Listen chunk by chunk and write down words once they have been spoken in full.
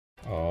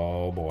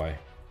boy.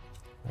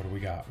 What do we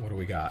got? What do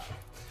we got?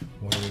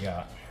 What do we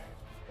got?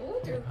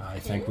 Ooh, I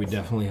think we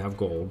definitely have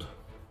gold.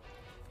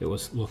 It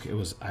was, look, it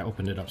was, I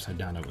opened it upside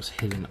down. It was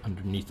hidden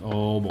underneath.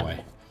 Oh boy.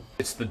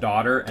 It's the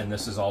daughter, and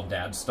this is all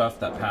dad's stuff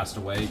that passed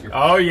away.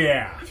 Oh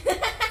yeah.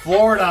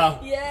 Florida.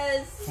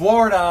 Yes.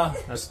 Florida.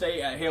 I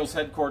stay at Hale's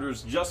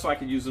headquarters just so I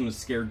could use them to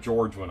scare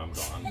George when I'm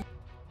gone.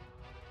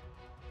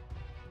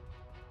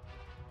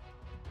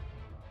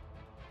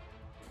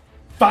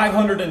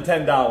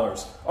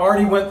 $510.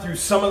 Already went through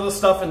some of the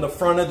stuff in the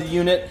front of the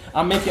unit.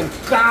 I'm making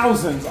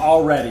thousands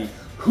already.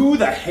 Who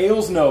the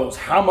Hales knows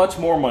how much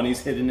more money's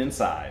hidden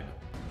inside?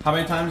 How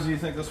many times do you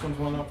think this one's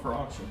went up for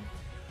auction?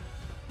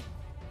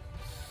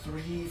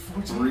 3, 4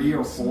 times. 3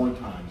 or 4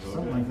 times.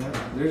 Something like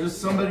that. There's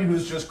just somebody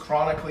who's just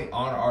chronically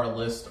on our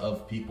list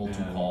of people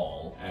to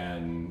call.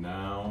 And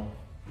now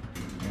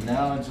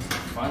it just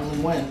finally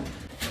went.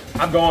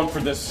 I'm going for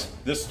this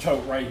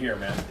tote right here,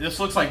 man. This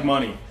looks like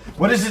money.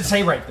 What does it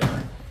say right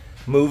there?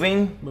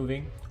 Moving?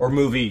 Moving. Or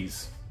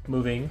movies?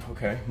 Moving.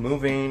 Okay,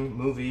 moving,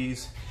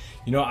 movies.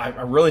 You know, I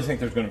really think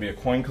there's going to be a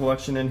coin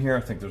collection in here.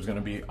 I think there's going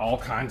to be all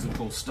kinds of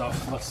cool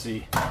stuff. Let's see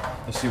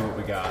what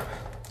we got.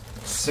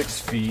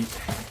 6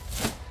 feet.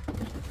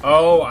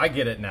 Oh, I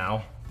get it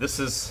now. This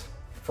is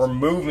for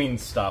moving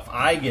stuff.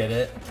 I get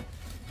it.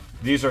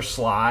 These are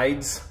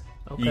slides.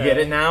 Okay. You get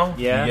it now?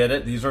 Yeah. You get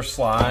it? These are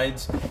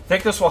slides.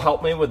 Think this will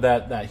help me with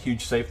that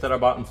huge safe that I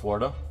bought in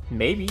Florida?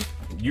 Maybe.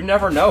 You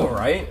never know,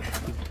 right?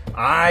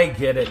 I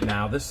get it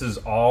now. This is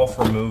all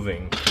for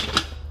moving.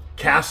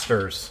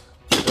 Casters.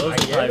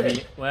 Those might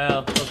be,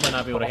 well, those might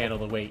not be able to handle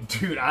the weight.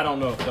 Dude, I don't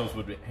know if those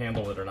would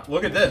handle it or not.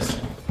 Look at this.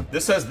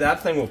 This says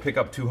that thing will pick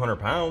up 200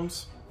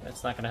 pounds.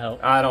 That's not going to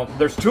help. I don't,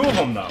 there's 2 of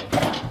them though.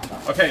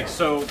 Okay,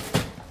 so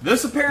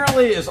this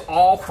apparently is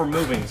all for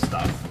moving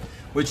stuff,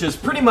 which is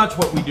pretty much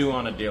what we do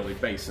on a daily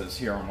basis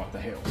here on What the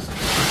Hales.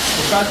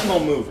 Professional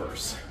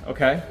movers,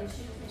 okay?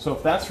 So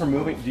if that's for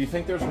moving, do you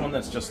think there's one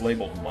that's just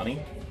labeled money?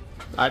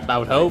 I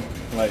would hope.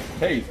 Like,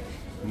 hey,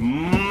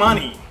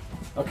 money.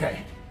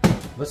 Okay,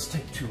 let's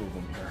take 2 of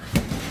them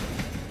here.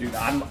 Dude,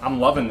 I'm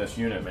loving this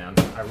unit, man.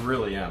 I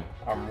really am.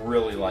 I'm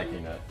really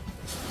liking it.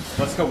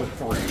 Let's go with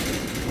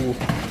 3. Ooh.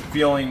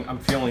 I'm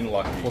feeling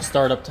lucky. We'll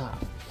start up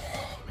top.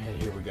 Oh, man,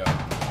 here we go.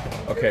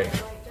 Okay,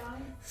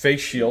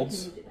 face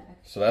shields.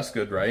 So that's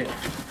good, right?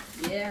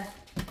 Yeah.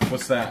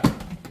 What's that?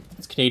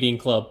 It's Canadian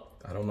Club.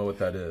 I don't know what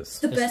that is.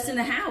 The best in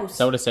the house. Is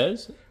that what it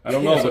says? I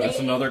don't know, but it's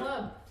another.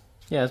 Club.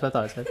 Yeah, that's what I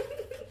thought it said.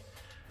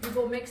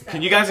 People mix that.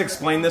 Can you guys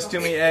explain this to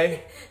me,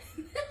 A?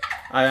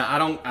 I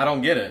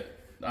don't get it.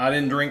 I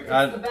didn't drink.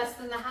 It's the best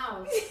in the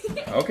house.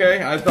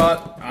 Okay, I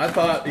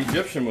thought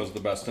Egyptian was the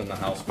best in the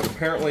house, but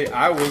apparently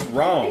I was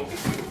wrong.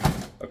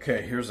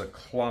 Okay, here's a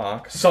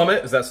clock.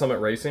 Summit, is that Summit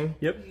Racing?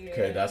 Yep. Yeah.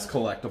 Okay, that's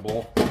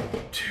collectible.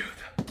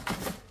 Dude.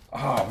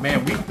 Oh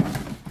man, we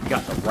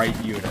got the right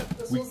unit.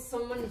 This was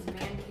someone's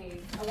man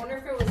cave. I wonder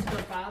if it was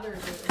for fathers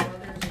or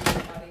brothers or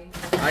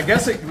anybody. I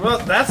guess well,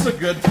 that's a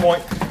good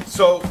point.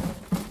 So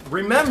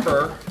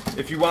remember,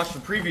 if you watched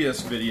the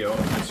previous video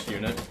of this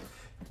unit,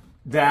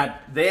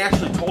 that they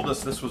actually told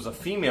us this was a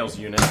female's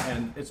unit,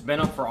 and it's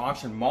been up for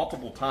auction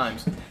multiple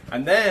times,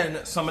 and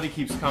then somebody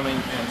keeps coming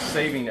and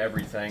saving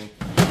everything,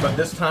 but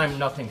this time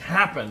nothing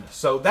happened.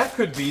 So that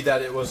could be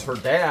that it was her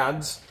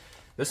dad's.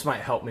 This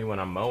might help me when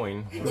I'm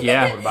mowing.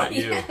 Yeah. What about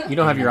you? You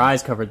don't have your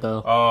eyes covered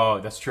though.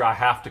 Oh, that's true. I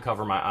have to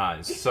cover my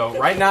eyes. So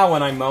right now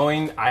when I'm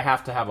mowing, I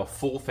have to have a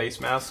full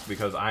face mask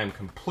because I am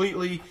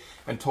completely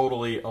and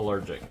totally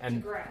allergic.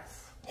 And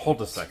Grass.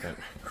 hold a second.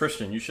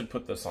 Christian, you should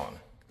put this on.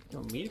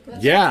 Me?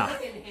 Yeah.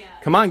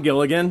 Come on,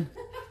 Gilligan.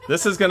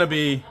 This is going to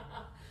be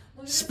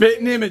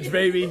spitting image,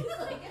 baby.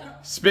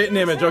 Spitting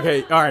image.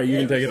 Okay. All right. You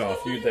can take it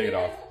off. You can take it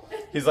off.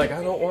 He's like,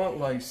 I don't want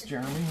lice,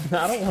 Jeremy.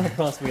 I don't want to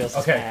cross somebody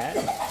else's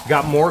hat.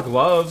 Got more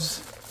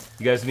gloves.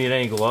 You guys need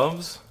any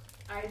gloves?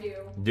 I do.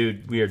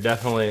 Dude, we are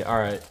definitely, all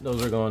right.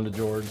 Those are going to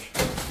George.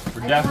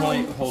 We're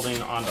definitely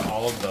holding on to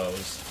all of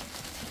those.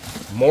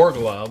 More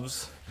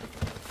gloves.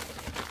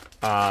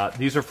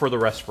 These are for the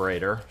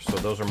respirator, so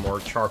those are more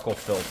charcoal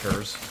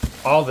filters.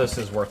 All this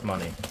is worth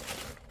money.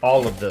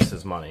 All of this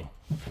is money.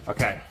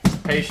 Okay,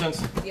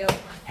 patience. Yep.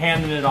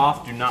 Handing it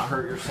off, do not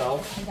hurt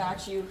yourself. I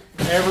got you.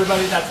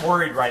 Everybody that's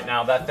worried right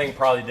now, that thing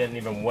probably didn't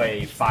even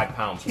weigh 5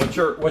 pounds. What's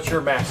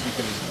your max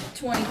you can?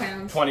 20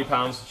 pounds. 20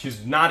 pounds.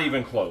 She's not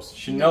even close.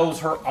 She knows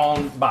her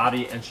own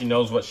body and she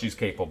knows what she's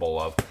capable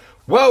of.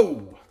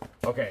 Whoa!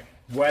 Okay,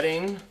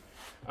 wedding.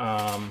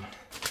 Let's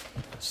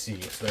see,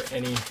 is there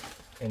any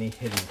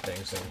hidden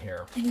things in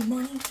here? Any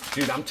money?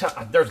 Dude,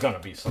 there's gonna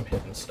be some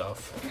hidden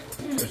stuff.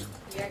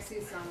 You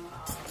actually some.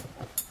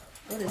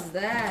 What is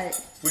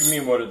that? What do you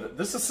mean? What is it?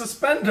 This is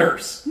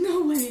suspenders.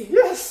 No way.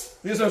 Yes,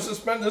 these are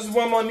suspenders. This is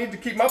what I'm gonna need to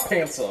keep my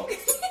pants up. You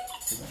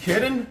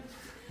kidding?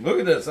 Look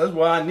at this. That's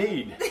what I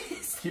need.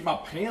 Keep my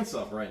pants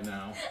up right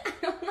now.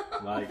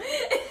 Like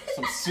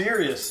some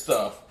serious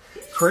stuff.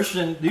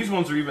 Christian, these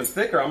ones are even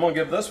thicker. I'm gonna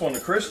give this one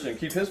to Christian.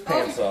 Keep his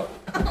pants up.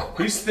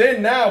 He's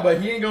thin now, but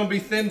he ain't gonna be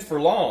thin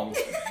for long.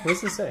 What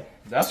does it say?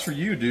 That's for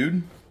you,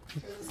 dude.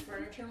 Is this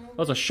furniture move?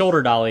 Oh, it's a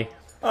shoulder dolly.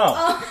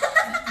 Oh.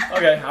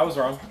 Okay, I was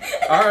wrong.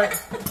 All right.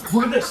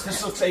 Look at this.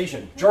 This looks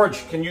Asian.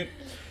 George, can you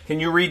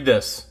read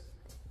this?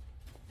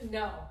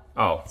 No.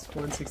 Oh. It's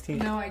 116.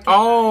 No, I can't.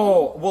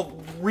 Oh, well,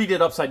 read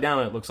it upside down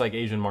and it looks like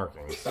Asian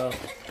markings. Oh.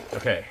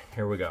 Okay,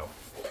 here we go.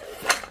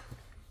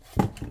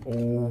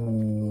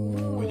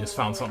 Oh, we just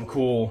found something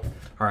cool.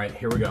 All right,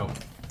 here we go.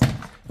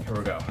 Here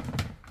we go.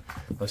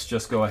 Let's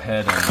just go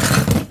ahead and... A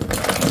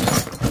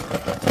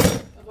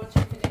bunch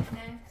of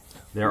knickknacks.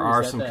 There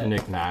are some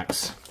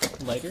knickknacks.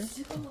 Lighter?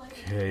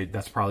 Okay,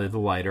 that's probably the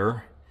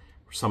lighter.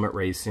 Summit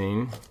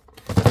Racing.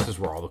 This is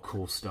where all the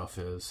cool stuff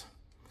is.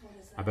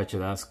 I bet you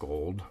that's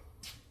gold.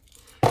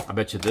 I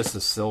bet you this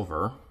is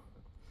silver.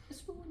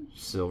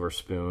 Silver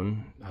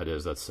spoon. That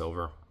is, that's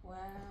silver. Wow.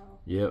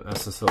 Yep,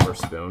 that's the silver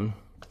spoon.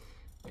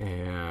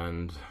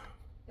 And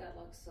That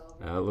looks silver.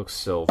 that looks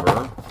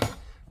silver.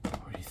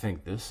 What do you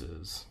think this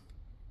is?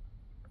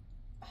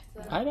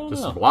 I don't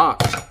This know. is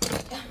block.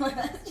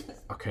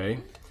 Okay.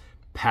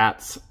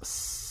 Pat's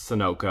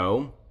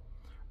Sunoco.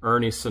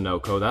 Ernie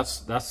Sunoco.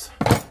 That's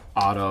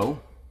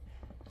Otto.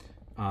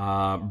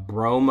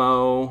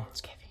 Bromo.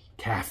 It's caffeine.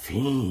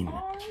 Caffeine.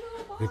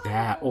 Look at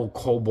that old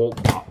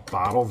Cobalt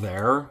bottle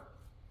there.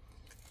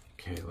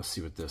 Okay, let's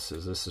see what this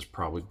is. This is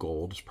probably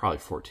gold. It's probably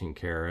 14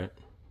 karat.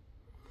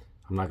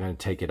 I'm not going to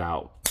take it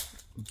out,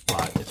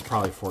 but it's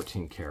probably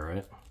 14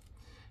 karat.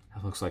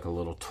 That looks like a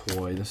little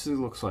toy. This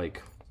looks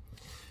like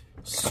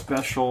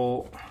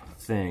special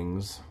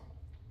things.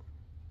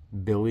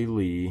 Billy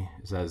Lee.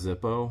 Is that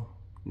Zippo?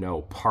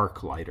 No,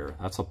 Park lighter.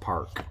 That's a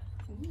Park.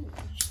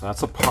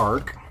 That's a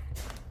Park.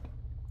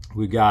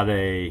 We got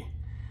a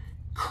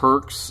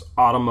Kirk's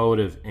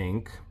Automotive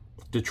Inc.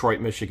 Detroit,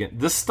 Michigan.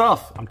 This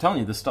stuff, I'm telling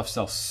you, this stuff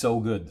sells so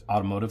good.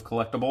 Automotive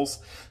collectibles.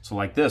 So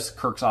like this,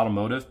 Kirk's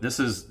Automotive,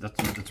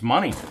 it's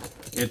money.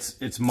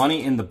 It's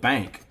money in the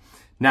bank.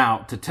 Now,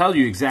 to tell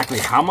you exactly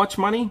how much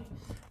money,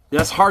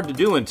 that's hard to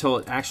do until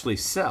it actually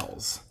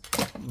sells.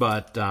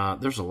 But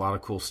there's a lot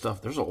of cool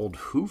stuff. There's an old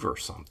Hoover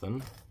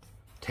something.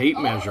 Tape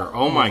measure.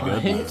 Oh my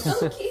goodness.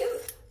 So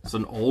cute. It's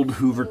an old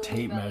Hoover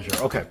tape measure.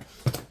 Okay.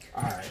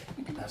 All right.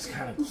 That's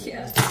kind of cool.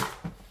 Yeah.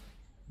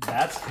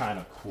 That's kind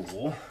of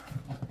cool.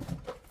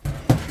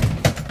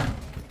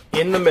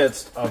 In the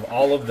midst of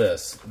all of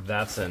this,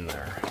 that's in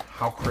there.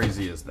 How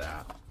crazy is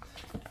that?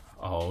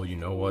 Oh, you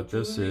know what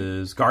this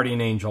is?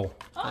 Guardian Angel.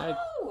 I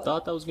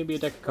thought that was going to be a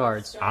deck of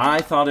cards. I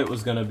thought it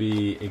was going to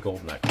be a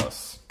gold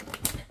necklace.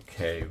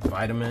 Okay,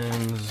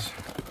 vitamins.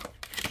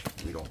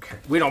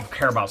 We don't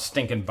care about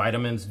stinking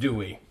vitamins, do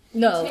we?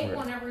 No. Take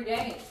one every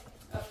day.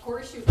 Of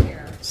course you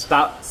care.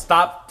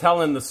 Stop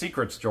telling the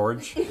secrets,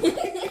 George.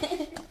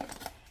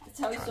 That's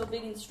how he's so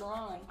big and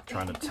strong.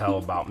 Trying to tell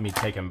about me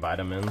taking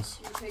vitamins.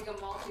 You take a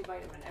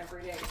multivitamin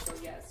every day, so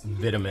yes.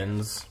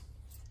 Vitamins.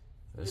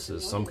 This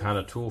is some kind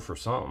of tool for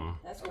something.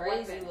 That's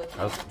crazy looking.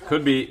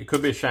 It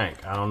could be a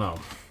shank. I don't know.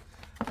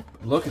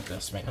 Look at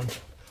this, man.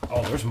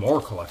 Oh, there's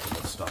more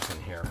collectible stuff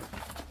in here.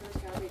 There's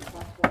gotta be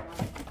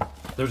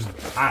collectible money.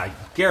 I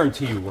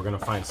guarantee you we're gonna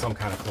find some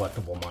kind of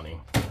collectible money.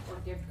 Or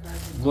gift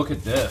cards. Look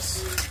at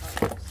this.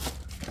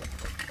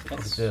 Look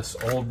at this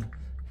old.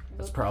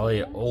 That's probably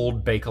an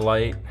old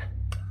Bakelite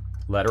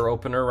letter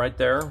opener right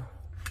there.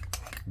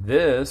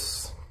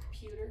 This.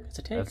 Pewter. It's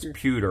a tanker. That's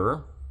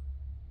pewter.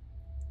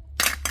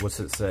 What's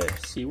it say?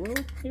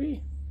 SeaWorld, maybe?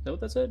 Is that what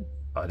that said?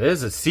 It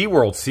is. It's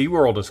SeaWorld.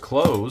 SeaWorld is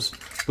closed.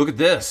 Look at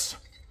this.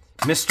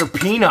 Mr.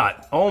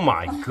 Peanut. Oh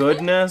my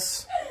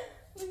goodness.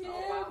 Oh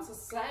wow, it's a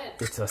set.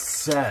 It's a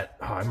set.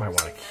 Oh, I might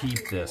want to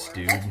keep this,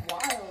 dude.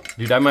 Wild.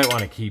 Dude, I might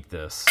want to keep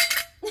this.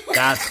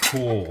 That's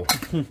cool.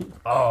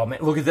 Oh man,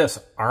 look at this.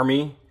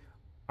 Army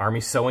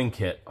sewing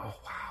kit. Oh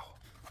wow.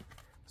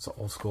 It's an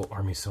old school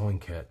Army sewing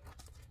kit.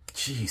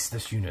 Jeez,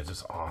 this unit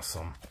is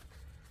awesome.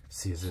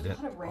 See, is it in? A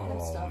lot of random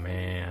Oh stuff.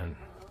 man.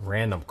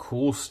 Random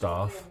cool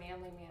stuff. A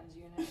manly man's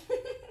unit.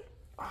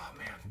 Oh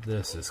man,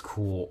 this is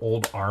cool.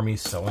 Old Army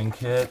sewing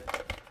kit.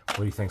 What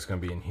do you think's gonna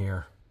be in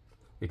here?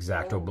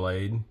 X-Acto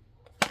blade.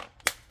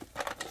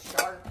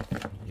 Sharp.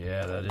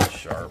 Yeah, that is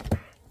sharp.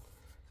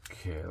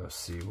 Okay, let's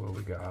see what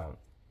we got.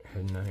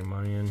 Hidden any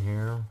money in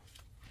here?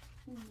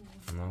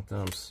 Not that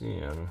I'm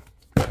seeing.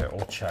 Okay,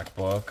 old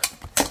checkbook.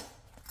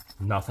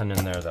 Nothing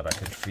in there that I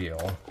could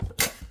feel.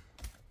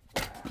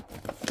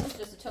 It's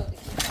just a tote that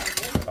keeps on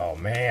giving. Oh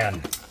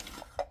man.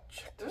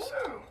 Check this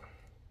out.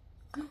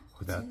 Look at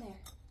What's that. in there?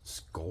 It's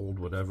gold,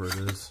 whatever it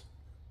is.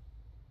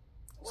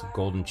 It's a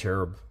golden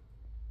cherub.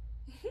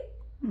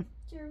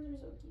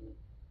 Cherubs are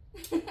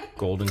so cute.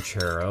 Golden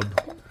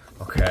cherub.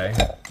 Okay.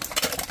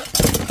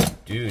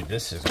 Dude,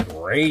 this is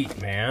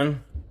great,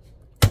 man.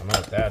 I don't know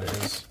what that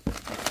is.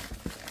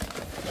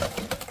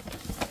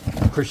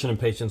 Christian and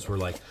Patience were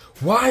like,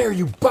 why are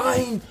you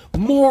buying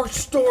more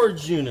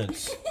storage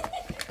units?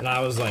 And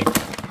I was like,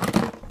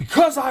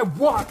 because I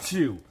want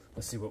to.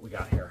 Let's see what we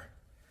got here.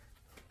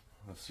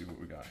 Let's see what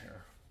we got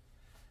here.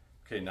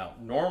 Okay, now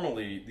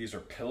normally these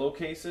are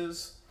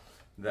pillowcases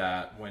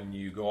that when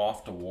you go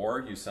off to war,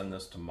 you send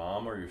this to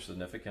mom or your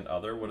significant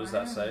other. What does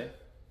that say?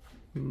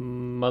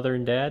 Mother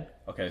and Dad?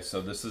 Okay, so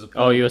this is a Oh,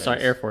 pillowcase.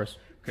 U.S. Air Force.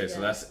 Okay, so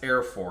that's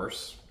Air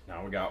Force.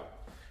 Now we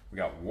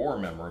got war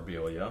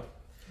memorabilia.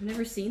 I've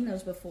never seen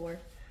those before.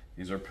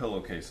 These are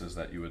pillowcases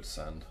that you would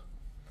send.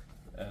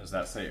 Does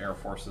that say Air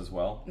Force as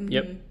well? Mm-hmm.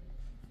 Yep.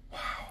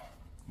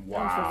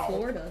 Wow. For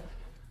Florida.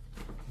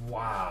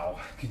 Wow.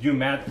 Could you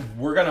imagine?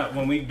 We're gonna,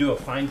 when we do a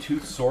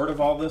fine-tooth sort of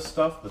all this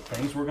stuff, the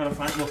things we're gonna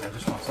find. Look, I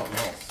just want something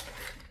else.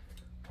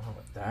 I don't know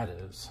what that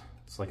is.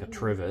 It's like a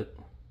trivet.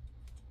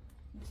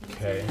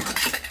 Okay.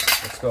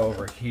 Let's go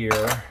over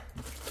here.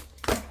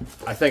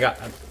 I think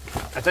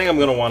I'm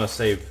gonna want to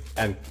save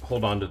and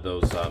hold on to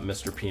those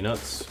Mr.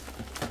 Peanuts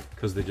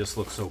because they just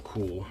look so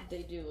cool.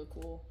 They do look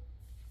cool.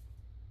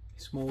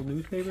 Small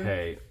newspaper.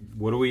 Okay.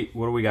 What do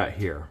we got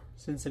here?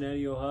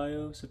 Cincinnati,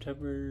 Ohio,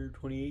 September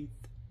 28th.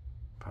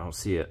 I don't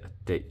see it.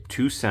 Date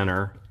 2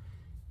 Center,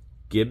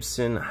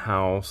 Gibson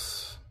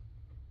House.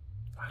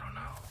 I don't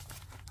know.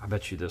 I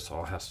bet you this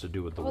all has to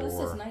do with the war. This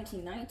says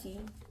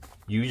 1919.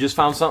 You just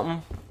found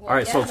something? Well, all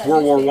right, yeah, so it's that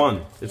World War newspaper.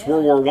 One. It's Yeah.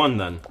 World War One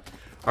then.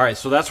 All right,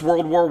 so that's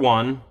World War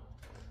One.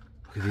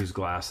 Look at these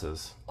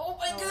glasses. Oh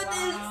my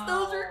goodness,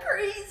 those are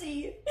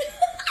crazy.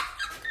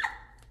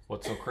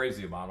 What's so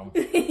crazy about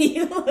them?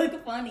 You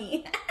look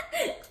funny.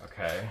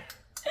 Okay.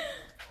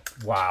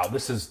 Wow,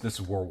 this is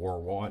World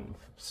War One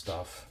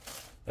stuff.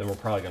 And we're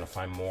probably gonna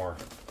find more.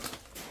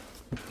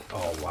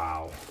 Oh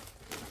wow.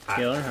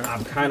 Taylor, huh?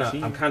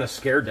 I'm kind of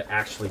scared to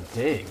actually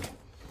dig.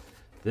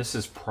 This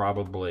is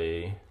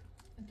probably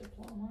A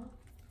diploma.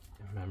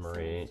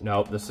 memory.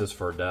 Nope, this is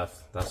for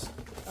death. That's.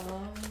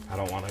 I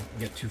don't want to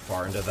get too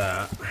far into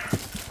that.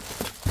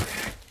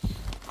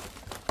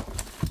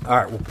 All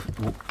right,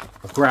 we'll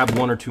grab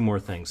 1 or 2 more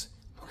things.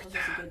 Those are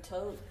a good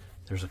tote.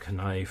 There's a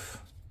knife.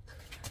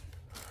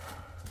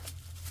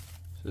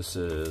 This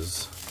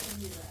is.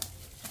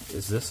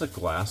 Is this a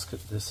glass?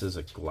 This is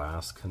a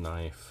glass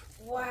knife.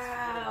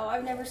 Wow,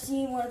 I've never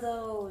seen one of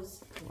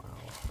those.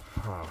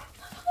 Huh.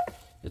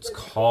 It's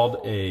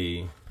called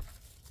a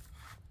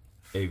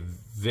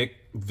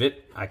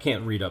I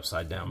can't read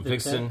upside down.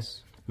 Vixen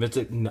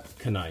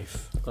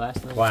knife.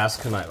 Glass knife.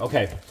 Glass knife.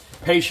 Okay,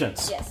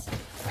 patience. Yes.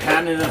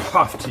 Handing it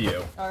off to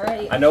you.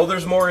 Alrighty. I know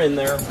there's more in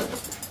there,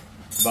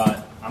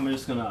 but I'm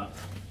just gonna.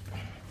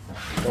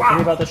 Don't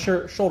forget about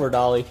the shoulder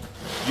dolly.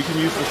 You can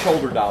use the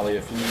shoulder dolly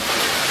if you need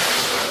to.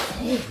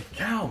 Holy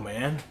cow,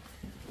 man!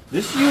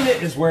 This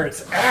unit is where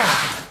it's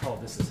at. Oh,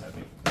 this is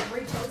heavy.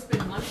 Every tote's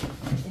been much.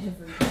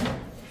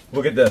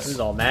 Look at this. This is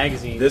all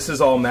magazines. This is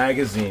all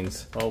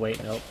magazines. Oh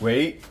wait, nope.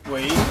 Wait.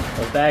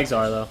 Those bags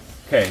are though.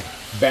 Okay,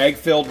 bag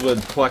filled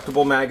with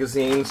collectible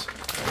magazines.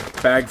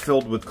 Bag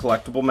filled with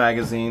collectible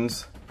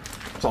magazines.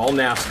 It's all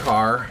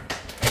NASCAR.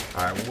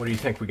 All right, what do you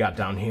think we got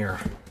down here?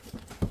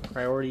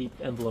 Priority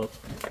envelope.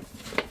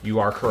 You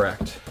are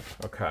correct.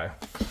 Okay,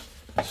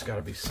 there's got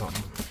to be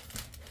something.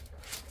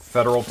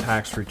 Federal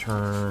tax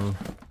return.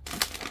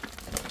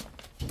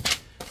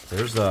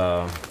 There's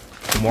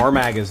more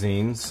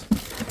magazines.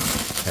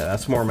 Yeah,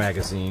 that's more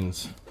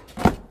magazines.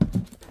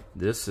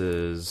 This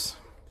is.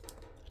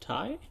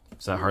 Tie?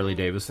 Is that Harley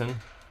Davidson?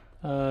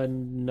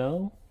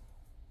 No.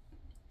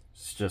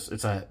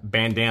 It's a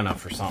bandana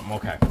for something.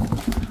 Okay.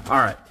 All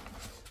right.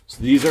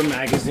 So these are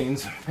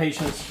magazines.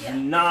 Patience, do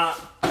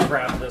not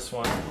grab this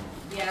one.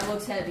 Yeah, it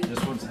looks heavy.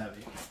 This one's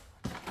heavy.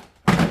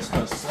 I'm just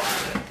gonna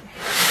slide it.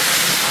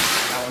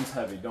 That one's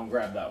heavy. Don't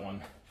grab that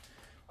one.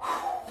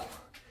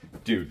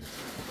 Dude,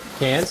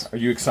 Cans? are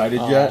you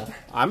excited yet?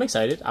 I'm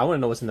excited. I want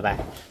to know what's in the back.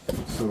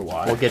 So do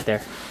I. We'll get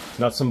there.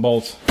 Nuts and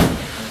bolts.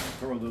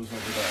 Throw those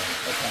over there.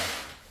 Okay.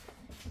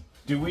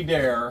 Do we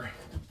dare?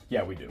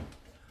 Yeah, we do.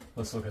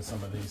 Let's look at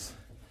some of these.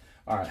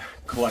 All right,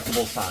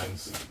 collectible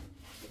signs.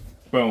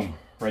 Boom,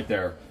 right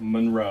there.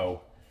 Monroe.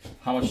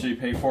 How much did you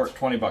pay for it?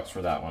 20 bucks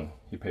for that one.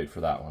 You paid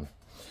for that one.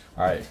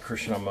 All right,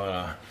 Christian, I'm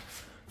gonna.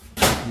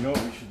 You know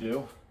what we should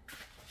do?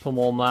 Put them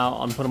all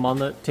out and put them on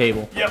the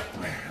table. Yep,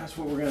 that's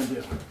what we're gonna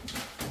do.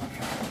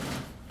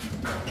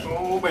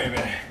 Oh, baby.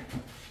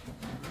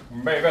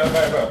 Baby,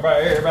 baby,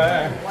 baby.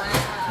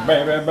 Wow.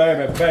 Baby,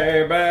 baby,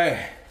 baby.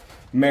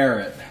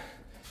 Merit.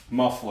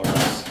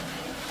 Mufflers.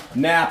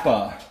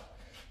 Napa.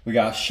 We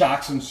got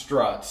shocks and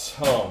struts.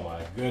 Oh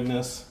my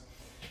goodness.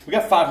 We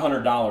got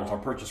 $500 our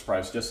purchase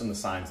price just in the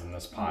signs in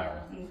this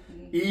pile.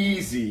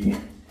 Easy.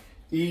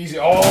 Easy.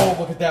 Oh,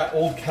 look at that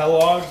old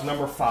Kellogg's,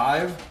 number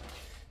 5.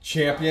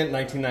 Champion,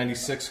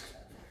 1996.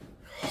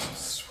 Oh,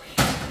 sweet.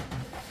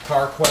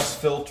 CarQuest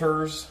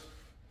filters.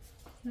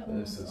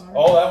 This is,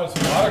 oh, that one's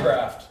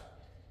autographed.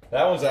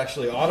 That one's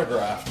actually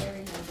autographed.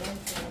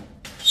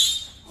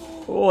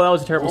 Oh, that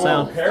was a terrible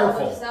sound.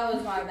 Careful. That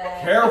was my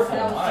bad. Careful,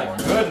 That was my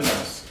horrible.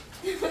 goodness.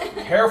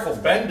 Careful,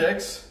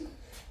 Bendix.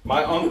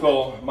 My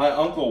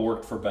uncle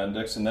worked for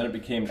Bendix, and then it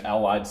became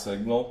Allied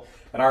Signal.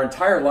 And our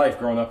entire life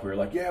growing up, we were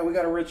like, yeah, we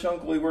got a rich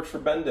uncle, he works for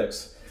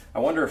Bendix. I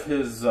wonder if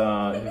his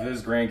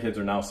grandkids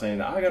are now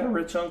saying, I got a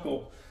rich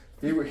uncle.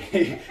 He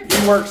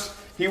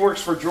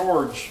works for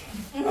George.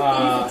 He's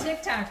a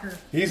TikToker.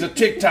 He's a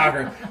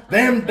TikToker.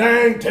 Them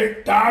dang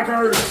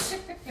TikTokers.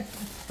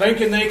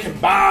 Thinking they can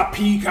buy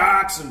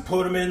peacocks and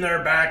put them in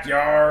their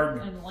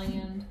backyard. And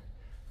land.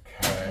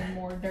 Okay. And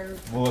more dirt.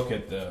 Look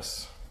at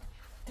this.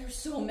 They're There's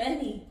so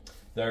many.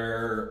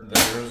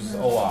 There's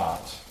a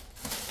lot.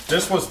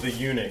 This was the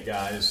unit,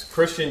 guys.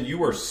 Christian, you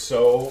were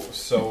so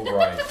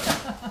right.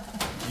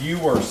 You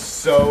were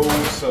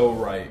so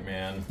right,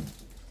 man.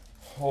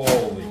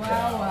 Holy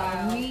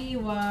cow.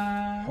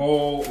 Wow.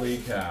 Holy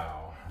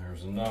cow.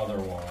 There's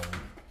another one.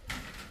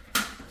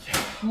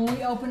 When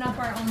we open up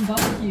our own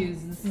barbecues,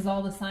 this is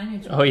all the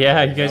signage. Oh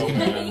yeah, you guys.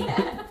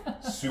 Yeah.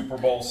 Super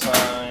Bowl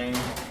sign.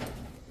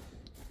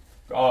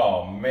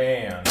 Oh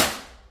man.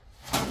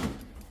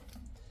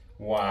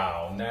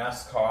 Wow,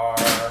 NASCAR.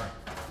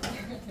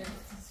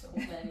 There's so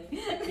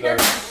many.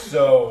 There's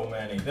so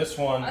many. This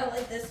one. I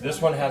like this one.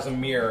 This one has a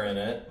mirror in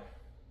it.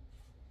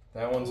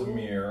 That one's a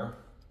mirror.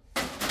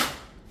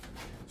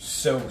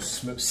 So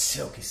smooth,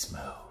 silky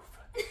smooth.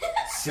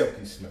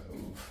 Silky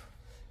smooth.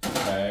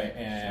 Okay,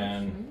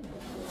 and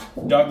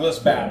Douglas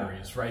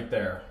batteries right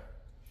there.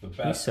 The We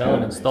best sell and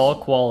batteries. install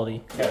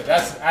quality. Okay,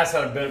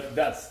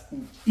 that's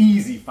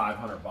easy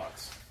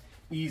 $500.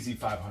 Easy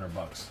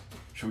 $500.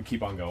 Should we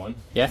keep on going?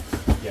 Yeah.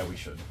 Yeah, we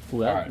should. Ooh,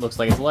 that All right. looks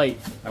like it's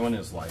light. That one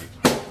is light.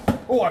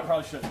 Oh, I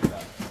probably shouldn't do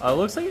that. Oh, it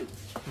looks like it.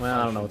 Well,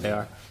 I don't know what they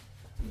are.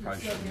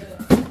 Probably shouldn't do that.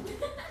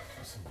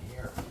 What's in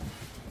here?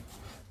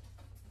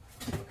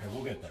 Okay,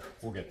 we'll get there.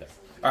 We'll get there.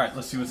 All right,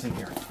 let's see what's in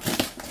here.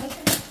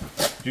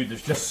 Dude,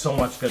 there's just so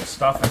much good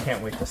stuff. I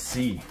can't wait to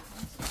see.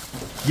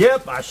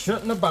 Yep, I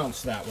shouldn't have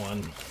bounced that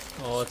one.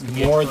 Oh, it's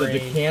More the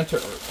decanter.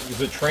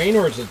 Is it train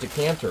or is it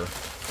decanter?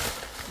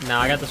 No,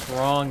 I got this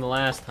wrong the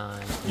last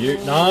time.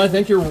 No, I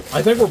think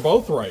we're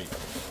both right.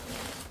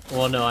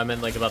 Well, no, I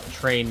meant like about the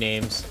train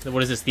names.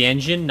 What is this? The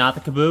engine, not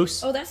the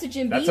caboose? Oh, that's a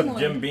Jim That's Beam a one.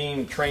 Jim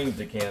Beam train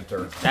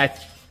decanter. That's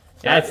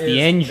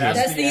the engine.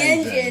 That's the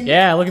engine.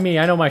 Yeah, look at me.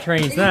 I know my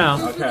trains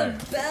now. Okay.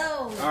 The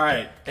bell. All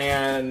right,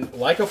 and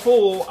like a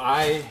fool,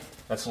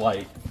 that's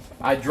light.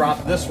 I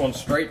dropped this one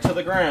straight to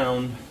the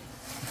ground.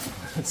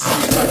 Let's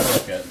see if I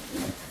took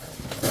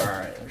it. All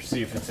right, let's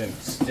see if it's in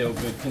still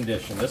good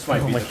condition. This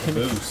might be the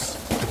caboose.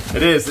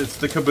 It is. It's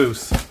the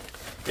caboose.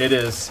 It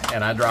is,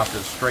 and I dropped it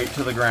straight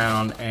to the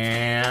ground,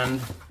 and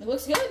It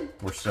looks good.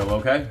 we're still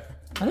okay.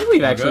 I think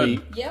we've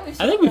actually. Yeah, I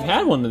think we've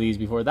had one of these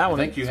before. That I one.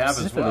 think you have as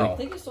specifically. well. I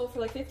think it sold for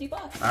like $50.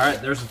 All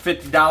right, there's a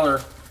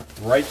 $50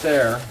 right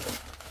there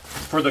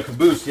for the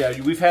caboose. Yeah,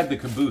 we've had the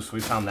caboose.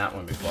 We found that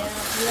one before. Yeah,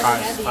 we All haven't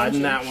right, had the sliding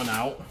engine. that one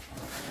out.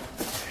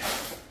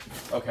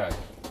 Okay.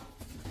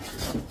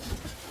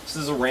 This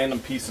is a random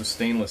piece of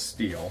stainless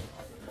steel.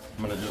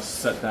 I'm gonna just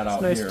set that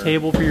out Nice here.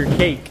 table for your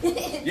cake.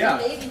 Yeah,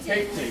 Baby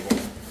cake table.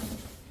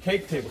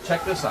 Cake table.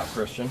 Check this out,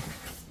 Christian.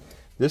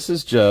 This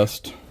is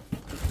just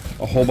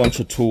a whole bunch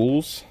of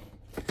tools.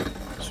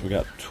 So we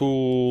got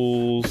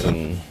tools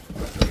and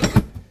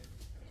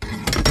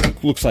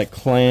looks like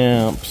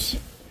clamps,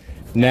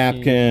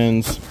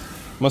 napkins.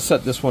 I'm gonna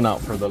set this one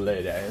out for the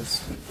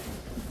ladies.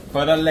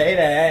 For the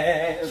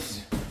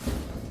ladies.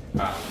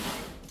 Oh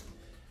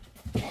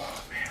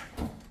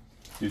man,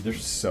 dude,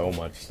 there's so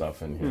much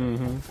stuff in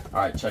here. All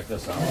right, check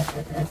this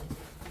out.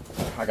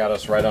 I got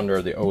us right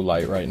under the O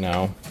light right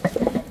now.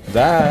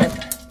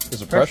 That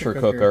is a pressure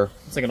cooker.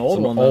 It's like an old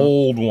It's one, an though.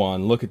 old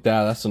one. Look at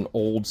that. That's an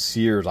old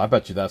Sears. I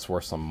bet you that's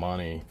worth some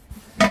money.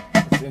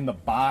 It's in the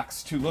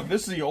box too. Look,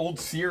 this is the old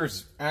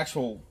Sears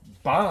actual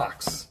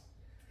box.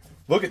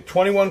 Look at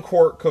 21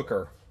 quart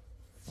cooker.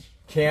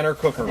 Canner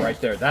cooker right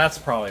there. That's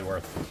probably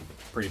worth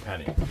a pretty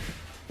penny.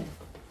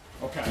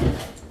 Okay.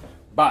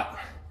 But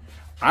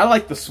I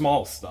like the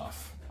small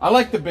stuff. I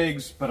like the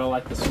bigs, but I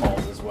like the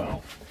smalls as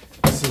well.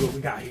 Let's see what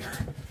we got here.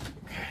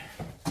 Okay.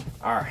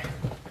 All right.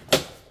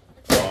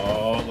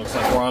 Oh, it looks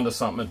like we're onto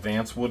something.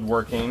 Advanced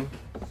woodworking,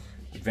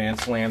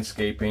 advanced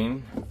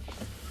landscaping,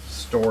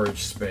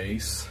 storage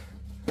space.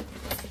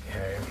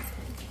 Okay.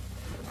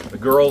 The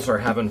girls are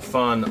having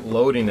fun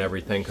loading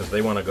everything because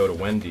they want to go to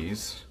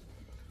Wendy's.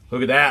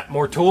 Look at that,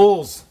 more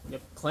tools.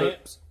 Yep,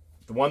 clamps.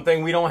 The one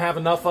thing we don't have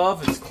enough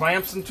of is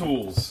clamps and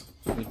tools.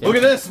 Look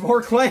at this,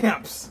 more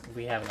clamps.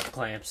 We have enough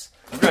clamps.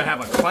 We're gonna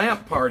have a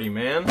clamp party,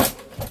 man.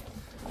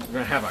 We're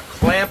gonna have a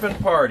clamping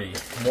party.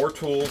 More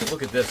tools.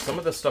 Look at this. Some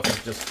of this stuff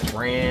is just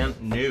brand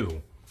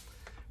new.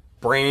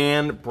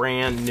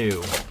 Brand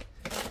new.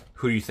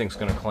 Who do you think's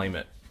gonna claim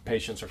it?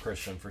 Patience or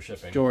Christian for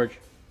shipping? George.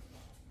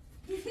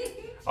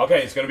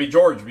 Okay, it's gonna be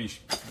George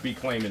be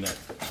claiming it.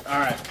 All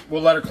right,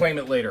 we'll let her claim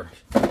it later.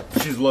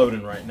 She's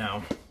loading right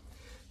now.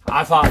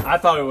 I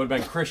thought it would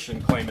have been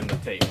Christian claiming the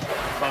tape,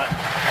 but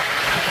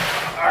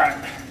all right.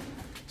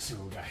 Let's see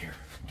what we got here.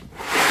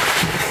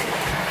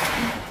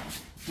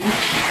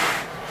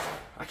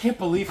 I can't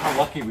believe how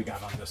lucky we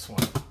got on this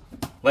one.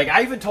 Like,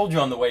 I even told you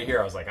on the way here,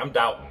 I was like, I'm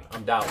doubting.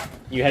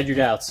 You had your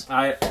doubts.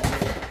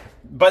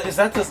 But is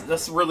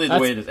that's really the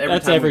way it is?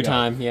 Every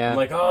time, yeah. I'm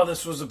like, oh,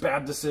 this was a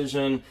bad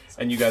decision.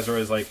 And you guys are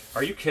always like,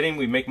 are you kidding?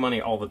 We make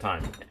money all the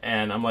time.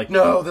 And I'm like,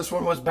 no, this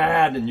one was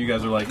bad. And you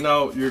guys are like,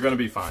 no, you're going to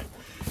be fine.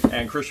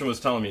 And Christian was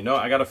telling me, no,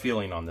 I got a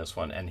feeling on this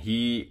one. And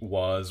he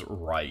was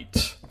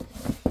right.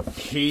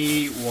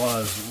 He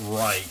was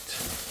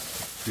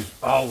right.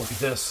 Oh, look at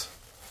this.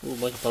 Ooh,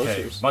 bunch of Okay,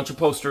 posters. bunch of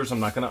posters. I'm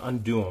not going to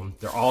undo them.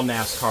 They're all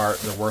NASCAR.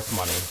 They're worth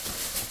money.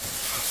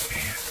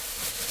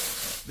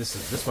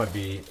 This might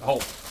be,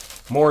 oh,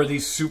 more of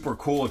these super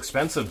cool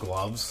expensive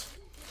gloves.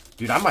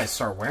 Dude, I might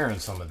start wearing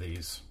some of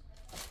these.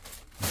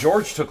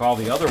 George took all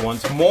the other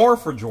ones. More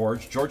for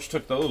George. George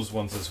took those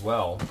ones as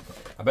well.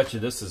 I bet you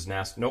this is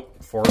NASCAR.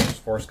 Nope,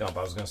 Forrest Gump.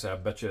 I was going to say, I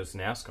bet you it's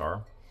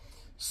NASCAR.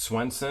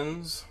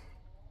 Swenson's,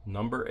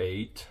 number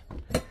 8.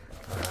 All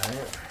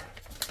right.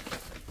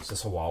 Is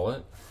this a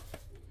wallet?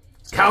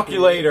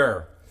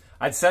 Calculator!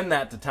 I'd send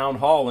that to Town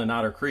Hall in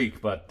Otter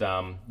Creek, but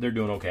they're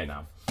doing okay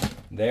now.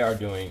 They are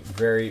doing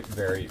very,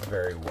 very,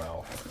 very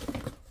well.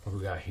 What do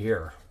we got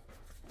here?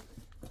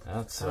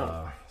 That's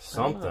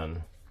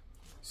something.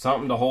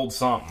 Something to hold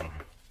something.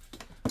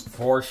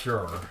 For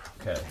sure.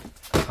 Okay.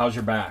 How's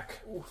your back?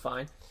 Ooh,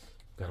 fine.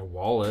 Got a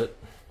wallet.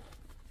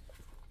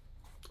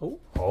 Oh.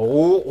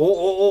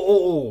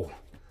 Oh.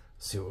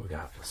 Let's see what we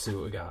got. Let's see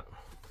what we got.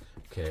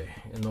 Okay.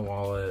 In the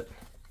wallet.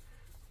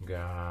 We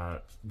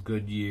got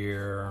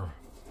Goodyear.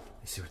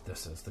 Let's see what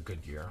this is. The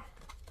Goodyear.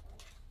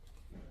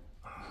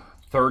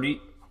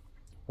 30.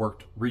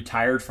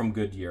 Retired from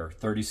Goodyear.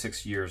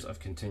 36 years of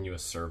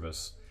continuous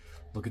service.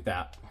 Look at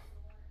that.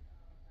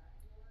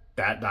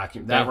 That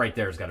document, that right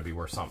there has got to be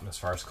worth something as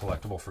far as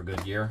collectible for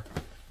Goodyear.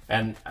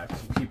 And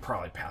he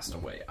probably passed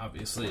away,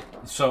 obviously.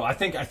 So I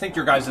think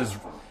your guys'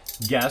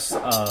 guess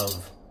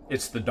of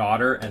it's the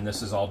daughter and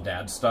this is all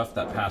dad's stuff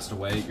that passed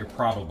away, you're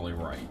probably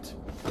right.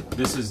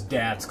 This is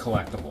dad's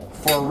collectible.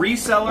 For a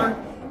reseller,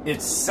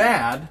 it's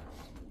sad,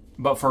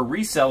 but for a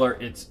reseller,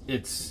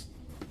 it's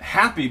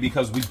happy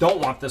because we don't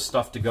want this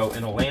stuff to go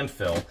in a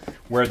landfill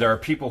where there are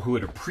people who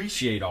would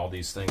appreciate all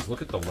these things.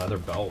 Look at the leather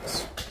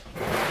belts.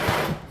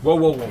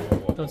 Whoa.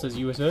 That says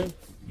USA?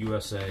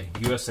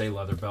 USA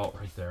leather belt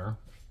right there.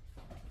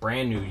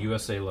 Brand new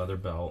USA leather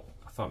belt.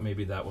 I thought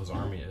maybe that was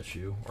Army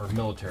issue or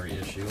military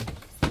issue.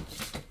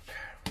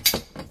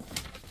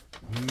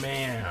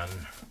 Man.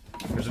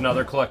 Here's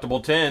another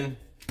collectible tin.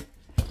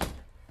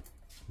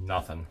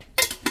 Nothing.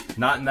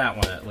 Not in that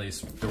one, at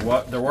least.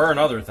 There were in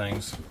other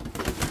things.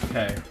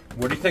 Okay.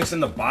 What do you think's in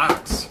the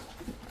box?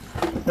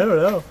 I don't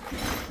know.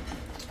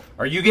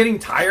 Are you getting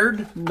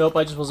tired? Nope,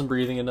 I just wasn't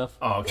breathing enough.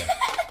 Oh, okay.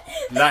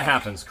 That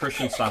happens.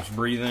 Christian stops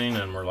breathing,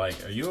 and we're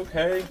like, are you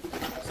okay?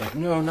 It's like,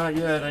 no, not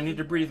yet. I need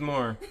to breathe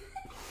more.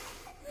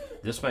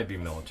 This might be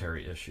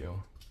military issue.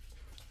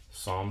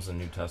 Psalms and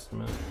New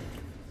Testament.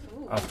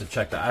 I'll have to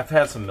check that. I've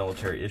had some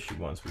military issue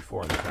ones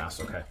before in the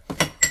past. Okay.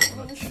 I'm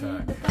going to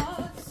check.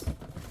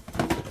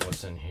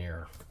 What's in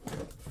here?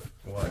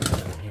 What's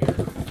in here?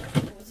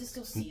 Is it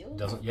still sealed?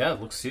 Doesn't. Yeah,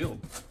 it looks sealed.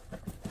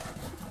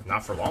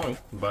 Not for long,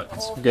 but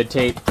It's good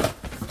tape.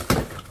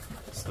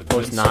 it's the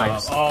Those good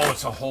knives. stuff. Oh,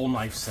 it's a whole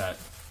knife set.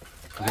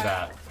 Look at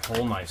that.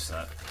 Whole knife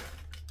set.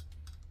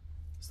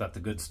 Is that the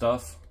good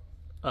stuff?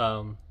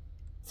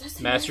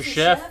 Master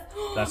Chef.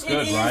 That's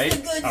good, It is right? the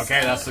good Okay,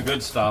 stuff. that's the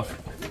good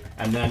stuff.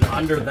 And then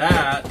under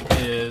that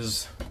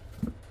is,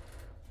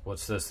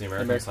 what's this? The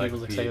American American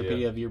People's Encyclopedia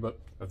Encyclopedia of Yearbook.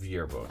 of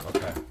Yearbook.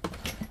 Okay.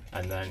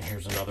 And then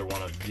here's another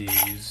one of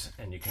these,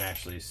 and you can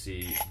actually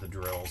see the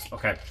drills.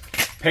 Okay,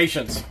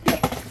 patience.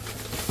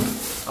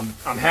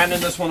 I'm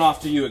handing this one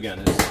off to you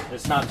again.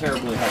 It's not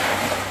terribly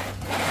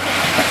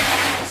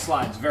heavy. It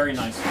slides very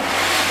nicely.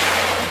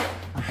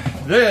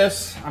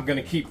 This I'm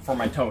gonna keep for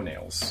my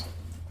toenails.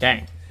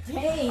 Dang.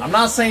 Hey. I'm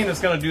not saying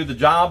it's gonna do the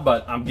job,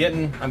 but I'm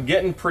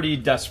getting pretty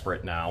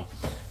desperate now.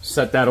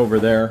 Set that over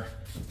there.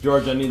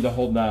 George, I need to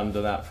hold down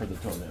to that for the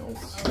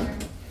toenails.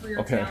 For your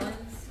Okay. talents.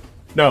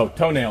 No,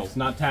 toenails,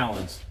 not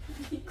talons.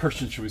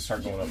 Christian, should we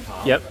start going up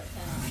top? Yep.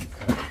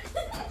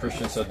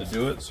 Christian said to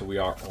do it, so we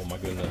are. Oh my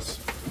goodness.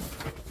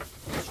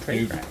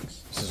 Train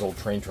tracks. This is old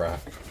train track.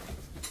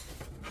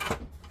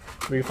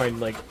 We can find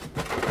like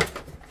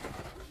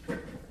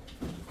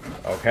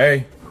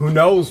Okay. Who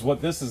knows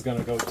what this is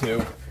gonna go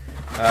to?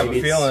 I have a Maybe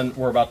it's- feeling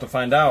we're about to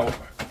find out.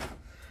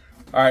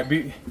 All right,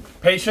 be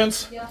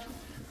patience. Yeah.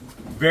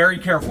 Very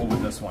careful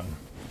with this one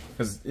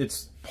because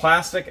it's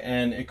plastic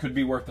and it could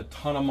be worth a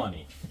ton of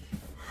money.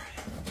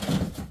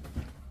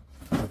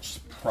 Which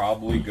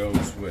probably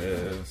goes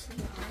with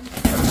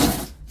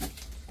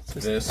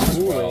this as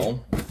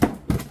well.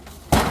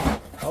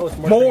 oh, it's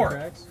more. More. train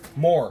tracks.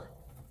 More.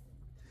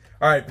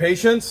 All right,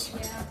 patience.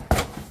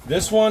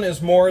 This one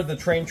is more the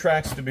train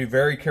tracks to be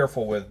very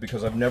careful with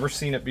because I've never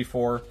seen it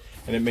before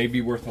and it may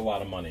be worth a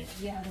lot of money.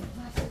 Yeah, the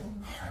plastic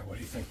one. All right, what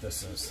do you think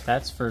this is?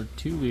 That's for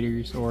 2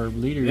 liters or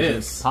liters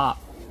This of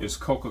pop. is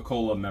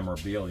Coca-Cola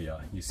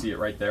memorabilia. You see it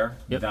right there?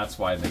 Yep. That's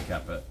why they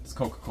kept it. It's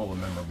Coca-Cola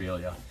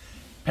memorabilia.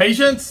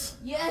 Patience!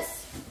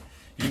 Yes.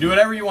 You can do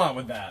whatever you want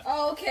with that.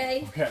 Oh,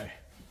 okay. Okay.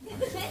 Here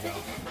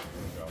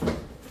we go.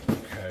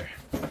 Okay.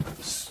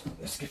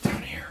 Let's get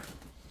down here.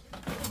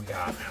 What do we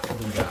got? What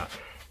do we got?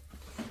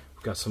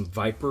 We've got some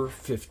Viper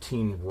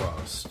 15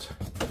 Rust.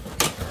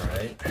 All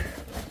right.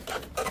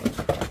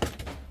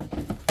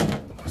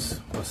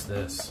 What's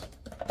this?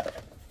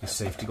 These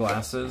safety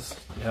glasses?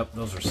 Yep,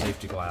 those are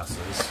safety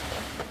glasses.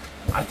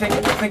 I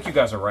think you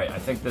guys are right. I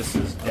think this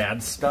is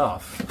Dad's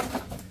stuff.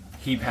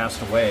 He passed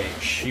away.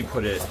 She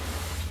put it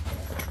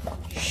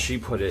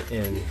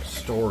in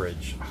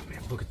storage. Oh, man,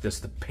 look at this,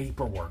 the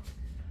paperwork.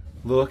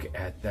 Look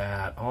at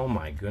that. Oh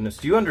my goodness.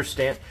 Do you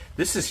understand?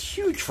 This is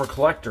huge for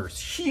collectors.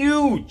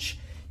 Huge.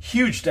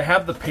 Huge to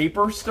have the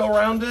paper still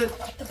around it.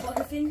 The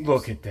Butterfingers.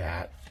 Look at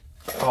that.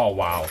 Oh,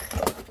 wow.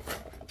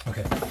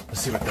 Okay,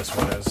 let's see what this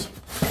one is.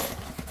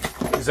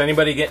 Is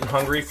anybody getting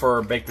hungry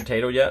for baked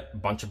potato yet? A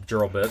bunch of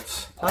Gerald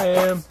bits. I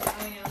am. I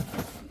am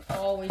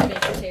always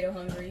baked potato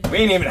hungry. We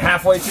ain't even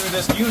halfway through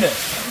this unit.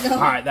 No.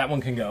 All right, that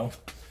one can go.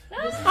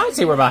 I'd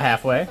say we're about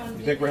halfway.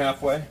 You think we're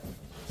halfway?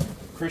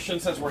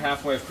 Christian says we're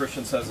halfway. If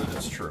Christian says it,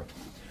 it's true.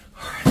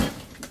 All right.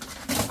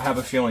 I have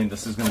a feeling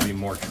this is going to be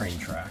more train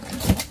track.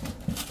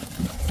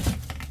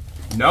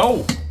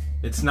 No,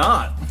 it's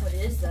not. What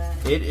is that?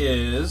 It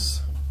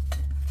is.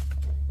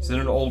 Is it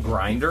an old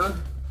grinder?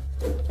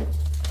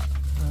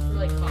 For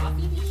like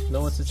coffee beans?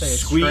 No, what's it say?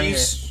 It's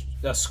Squeeze.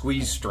 A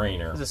squeeze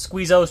strainer. It's a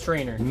Squeeze-O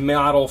strainer.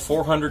 Model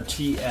 400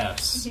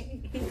 TS.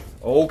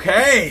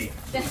 Okay.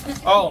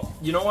 Oh,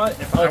 you know what?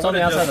 If it's on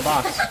the outside of the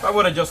box. If I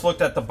would have just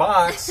looked at the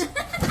box.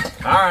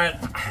 All right.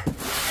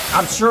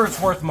 I'm sure it's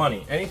worth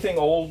money. Anything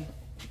old,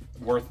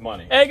 worth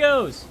money.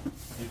 Eggos!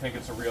 You think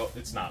it's a real?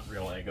 It's not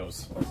real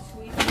Eggos.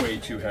 Way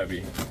too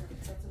heavy.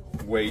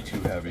 Way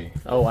too heavy.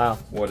 Oh, wow.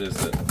 What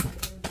is it?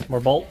 More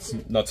bolts?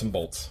 Nuts and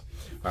bolts.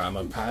 All right, I'm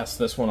gonna pass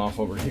this one off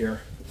over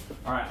here.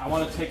 All right, I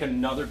want to take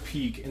another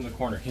peek in the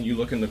corner. Can you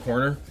look in the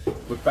corner?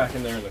 Look back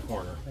in there in the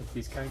corner. Like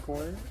these kind of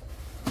corners?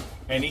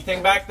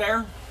 Anything back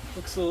there?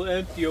 Looks a little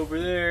empty over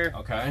there.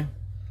 Okay.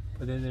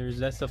 But then there's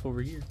that stuff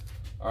over here.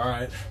 All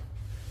right.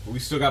 We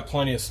still got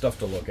plenty of stuff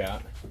to look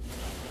at.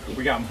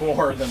 We got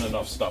more than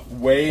enough stuff.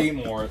 Way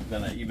more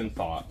than I even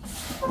thought,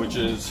 which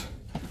is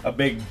a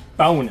big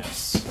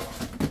bonus.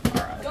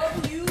 All right.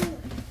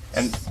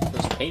 And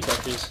Those paint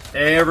brushes.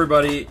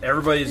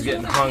 everybody's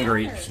getting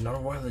hungry. There's another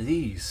one of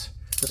these.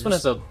 This one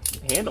has a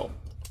handle.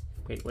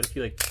 Wait, what if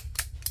you like...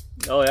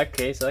 Oh,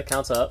 okay, so that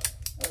counts up.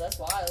 Oh, that's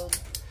wild.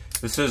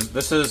 This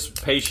is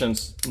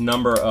Patient's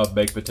number of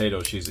baked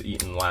potatoes she's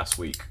eaten last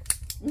week.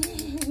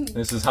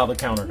 This is how the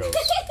counter goes.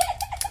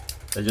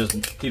 It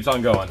just keeps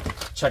on going.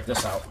 Check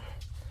this out.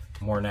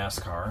 More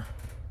NASCAR.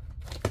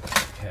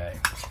 Okay.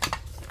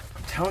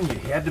 I'm telling you,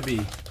 he had to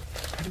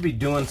be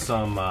doing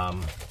some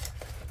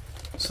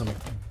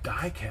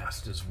die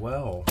cast as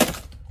well.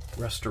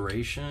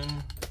 Restoration.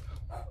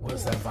 What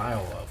is that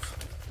vial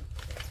of?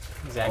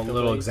 Exacto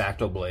Little blades.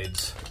 Exacto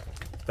blades.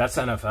 That's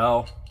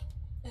NFL.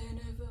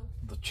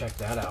 NFL. Check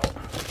that out.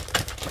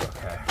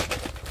 Okay.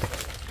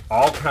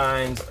 All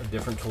kinds of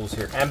different tools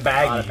here. And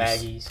baggies. A lot of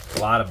baggies.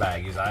 A lot of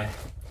baggies.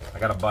 I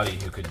got a buddy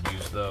who could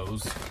use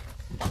those.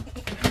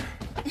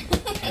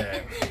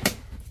 Okay.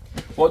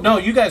 Well, no,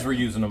 you guys were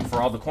using them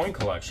for all the coin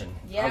collection.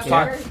 Yeah,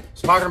 I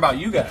was talking about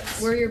you guys.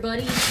 We're your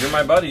buddies. You're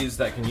my buddies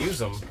that can use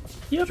them.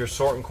 Yep. You're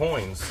sorting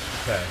coins.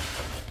 Okay.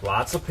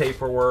 Lots of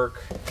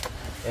paperwork.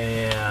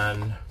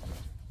 And...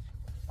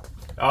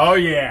 Oh,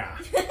 yeah.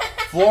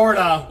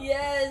 Florida.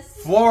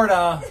 Yes.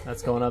 Florida.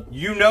 That's going up.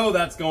 You know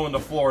that's going to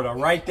Florida.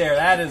 Right there.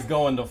 That is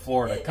going to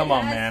Florida. Come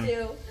on, man.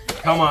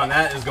 Come on.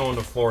 That is going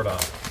to Florida.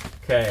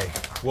 Okay.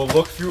 We'll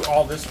look through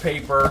all this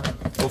paper.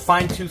 We'll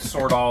fine-tooth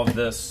sort all of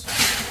this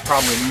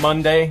probably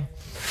Monday.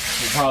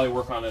 We'll probably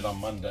work on it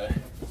on Monday.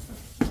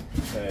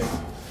 Okay.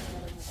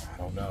 I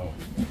don't know.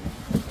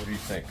 What do you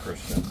think,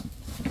 Christian?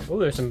 Oh,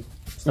 there's some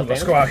stuff.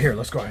 Let's go out here.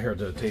 Let's go out here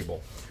to the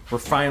table. We're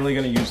finally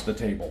going to use the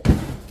table.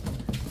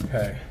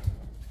 Okay.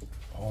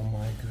 Oh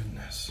my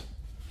goodness.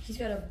 He's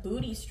got a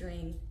booty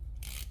string.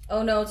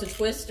 Oh no, it's a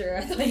twister.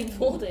 I thought he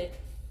pulled it.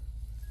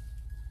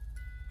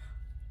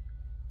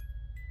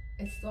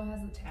 It still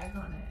has a tag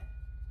on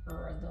it.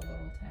 Or the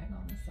little tag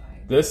on the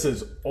side. This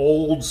is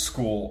old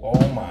school.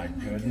 Oh my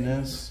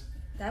goodness.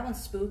 That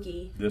one's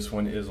spooky. This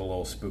one is a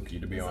little spooky,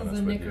 to be This honest is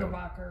a with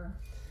Knickerbocker.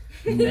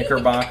 you.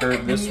 Knickerbocker.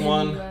 This In the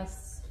one.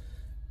 US.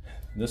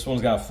 This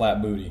one's got a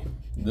flat booty.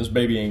 This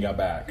baby ain't got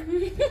back.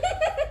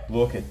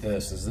 Look at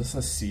this. Is this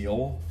a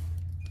seal?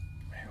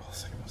 Wait a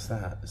second. What's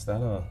that? Is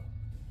that a...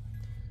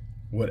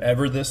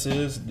 Whatever this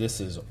is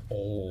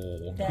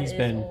old. That He's is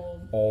been-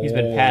 old. He's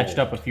been patched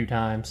up a few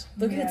times.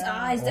 Look at its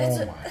Yeah. eyes. That's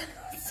Oh a. my.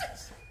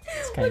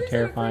 It's kind of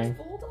terrifying.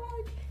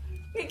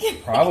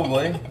 Bulldog.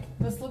 Probably.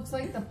 This looks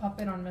like the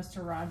puppet on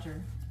Mr.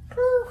 Roger.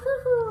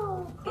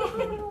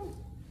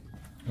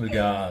 We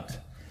got...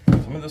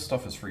 Some of this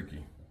stuff is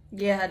freaky.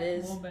 Yeah, it A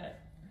is. little bit.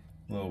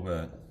 A little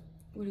bit.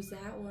 What is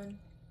that one?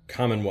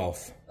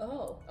 Commonwealth.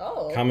 Oh,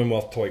 oh.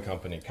 Commonwealth Toy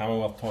Company.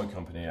 Commonwealth Toy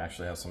Company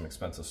actually has some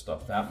expensive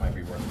stuff. That might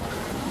be worth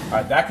money. All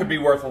right, that could be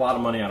worth a lot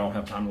of money. I don't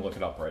have time to look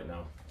it up right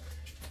now.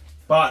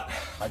 But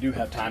I do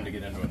have time to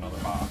get into another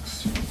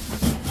box.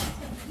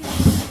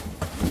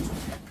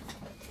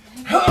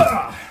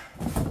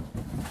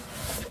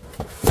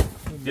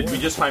 Did we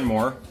just find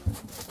more?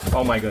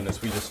 Oh my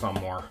goodness, we just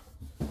found more.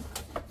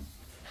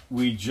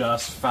 We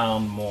just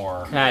found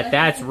more.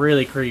 That's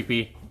really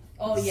creepy.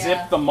 Oh yeah.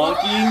 Zip the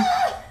monkey.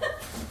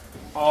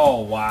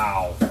 Oh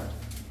wow.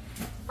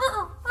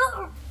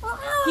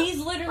 He's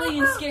literally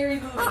in scary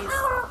movies.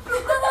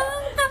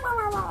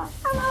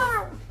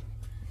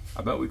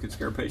 I bet we could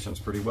scare patients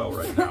pretty well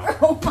right now.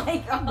 Oh my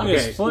god. Okay.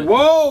 His foot.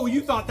 Whoa,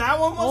 you thought that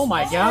one was Oh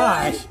my fun?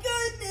 gosh. Good.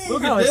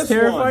 Look That at was this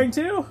terrifying one.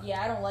 too.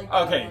 Yeah, I don't like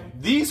that Okay, one.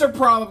 these are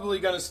probably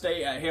going to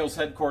stay at Hale's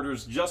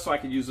headquarters just so I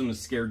could use them to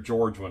scare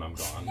George when I'm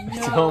gone.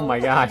 Oh my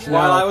gosh!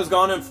 While I No. was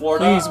gone in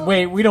Florida, Please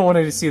wait. We don't want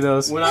to see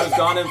those. when I was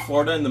gone in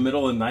Florida in the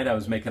middle of the night, I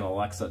was making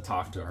Alexa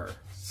talk to her.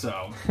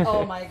 So,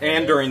 Oh my goodness.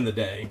 and during the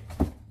day,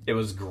 it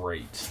was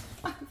great.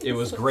 It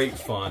was great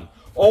fun.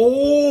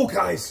 Oh,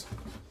 guys!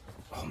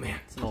 Oh man,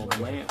 It's an old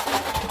lamp.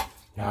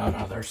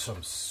 no, there's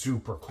some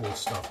super cool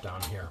stuff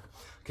down here.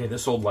 Okay,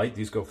 this old light,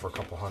 these go for a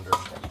couple hundred.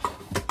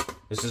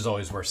 This is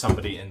always where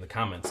somebody in the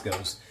comments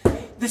goes,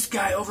 this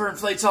guy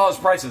overinflates all his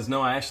prices.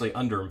 No, I actually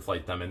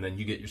underinflate them, and then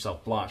you get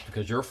yourself blocked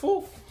because you're a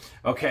fool.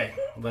 Okay,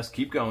 let's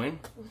keep going.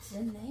 What's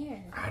in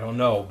there? I don't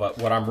know, but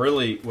what I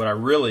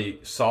really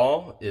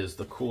saw is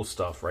the cool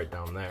stuff right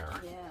down there.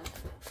 Yeah.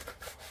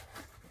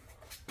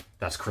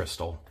 That's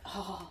crystal.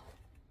 Oh.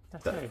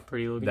 That's very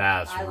pretty looking.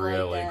 That's I like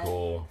really that.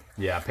 cool.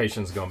 Yeah,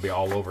 Patient's gonna be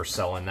all over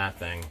selling that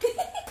thing.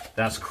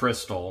 That's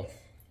crystal.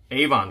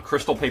 Avon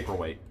crystal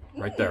paperweight.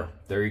 Right there.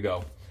 There you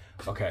go.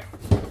 Okay.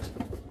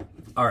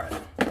 All right.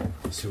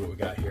 Let's see what we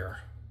got here.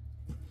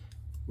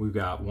 We've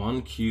got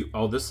one cube.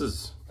 Oh, this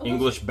is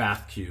English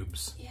bath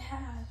cubes Yeah.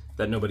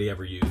 that nobody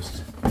ever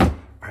used. All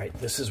right,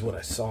 this is what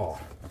I saw.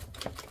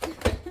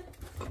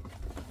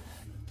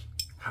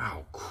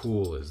 How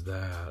cool is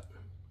that?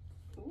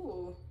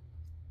 Ooh.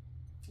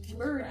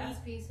 Brass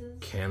pieces.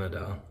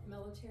 Canada.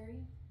 Military.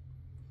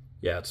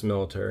 Yeah, it's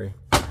military.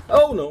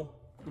 Oh, no.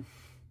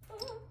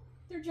 Oh,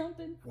 they're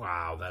jumping.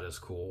 Wow, that is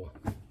cool.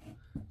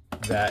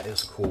 That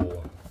is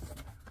cool.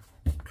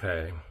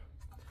 Okay.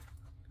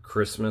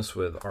 Christmas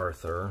with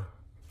Arthur.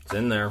 It's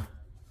in there.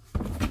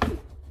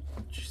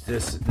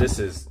 This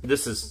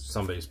is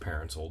somebody's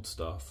parents' old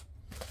stuff.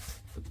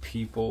 The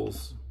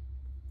People's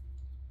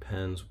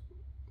Pens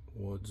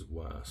Woods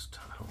West.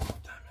 I don't know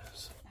what that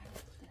is.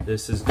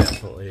 This is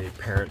definitely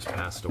parents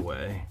passed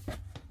away.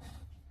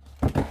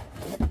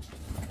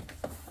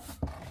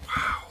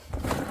 Wow.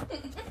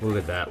 Look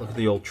at that. Look at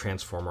the old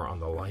transformer on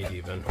the light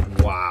even.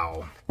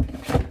 Wow.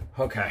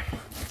 Okay.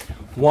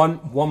 One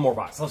more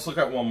box. Let's look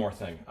at one more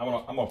thing. I'm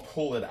gonna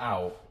pull it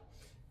out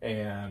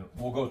and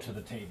we'll go to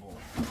the table.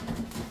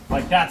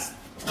 Like that's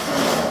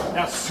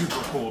super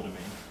cool to me.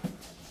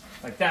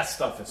 Like that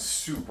stuff is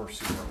super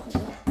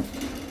cool.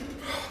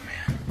 Oh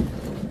man.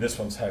 This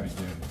one's heavy,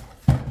 dude.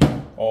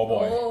 Oh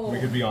boy. Oh. We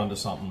could be onto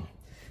something.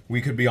 We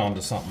could be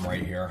onto something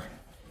right here.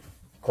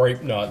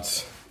 Grape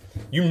nuts.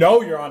 You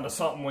know you're onto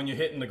something when you're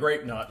hitting the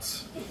grape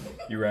nuts.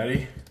 You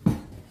ready?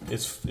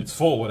 It's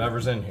full,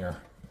 whatever's in here.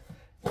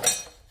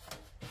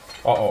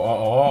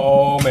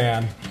 Oh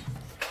man.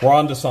 We're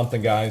onto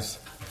something, guys.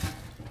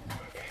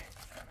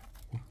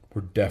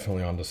 We're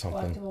definitely onto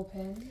something. Collectible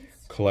pins.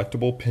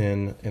 Collectible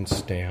pin and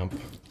stamp.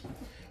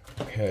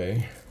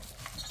 Okay.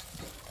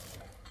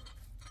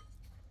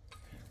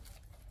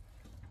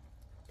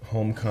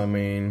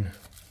 Homecoming.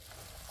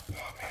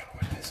 Oh man,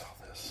 what is all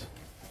this?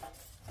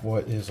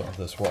 What is all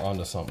this? We're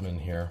onto something in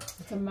here.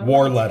 It's a memory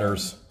War pin.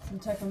 letters. Some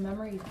type of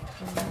memory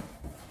pin.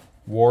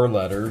 War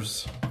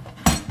letters.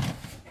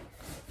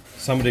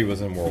 Somebody was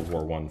in World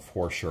War I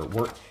for sure.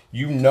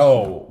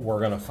 We're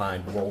gonna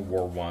find World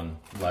War I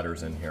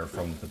letters in here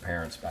from the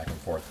parents back and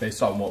forth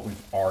based on what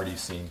we've already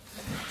seen.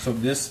 So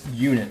this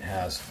unit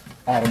has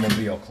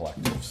automobile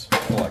collectibles.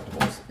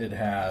 It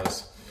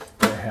has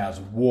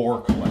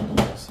war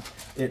collectibles.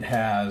 It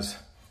has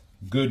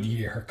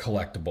Goodyear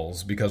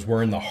collectibles because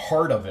we're in the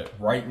heart of it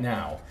right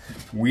now.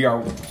 We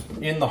are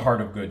in the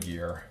heart of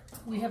Goodyear.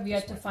 We have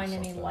yet to find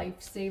any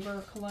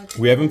lifesaver collectibles.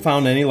 We haven't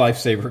found any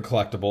lifesaver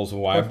collectibles,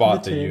 why I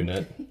bought the tin.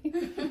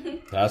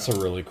 unit. That's a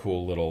really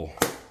cool little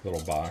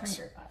box.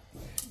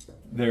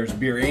 There's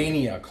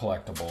Beerania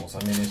collectibles.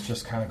 I mean, it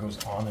just kind of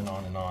goes on and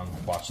on and on.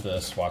 Watch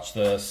this, watch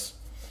this.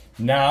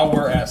 Now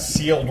we're at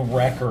sealed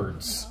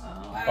records.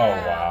 Oh,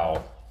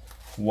 wow.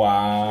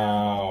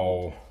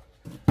 Wow.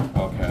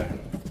 Okay.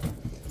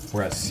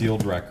 We're at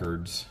sealed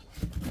records.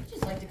 I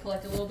just like to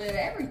collect a little bit of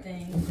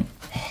everything.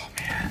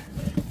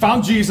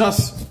 Found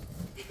Jesus.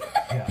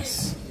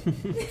 Yes.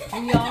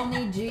 We all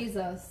need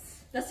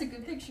Jesus. That's a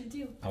good picture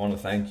too. I want to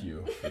thank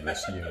you for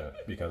this unit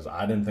because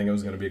I didn't think it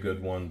was going to be a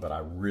good one, but I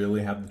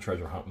really have the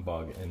treasure hunting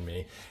bug in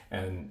me,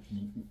 and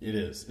it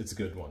is. It's a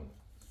good one.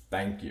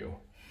 Thank you.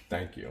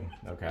 Thank you.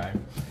 Okay.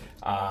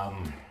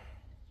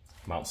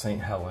 Mount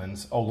St.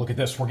 Helens. Oh, look at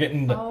this. We're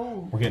getting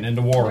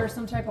into war. There's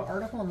some type of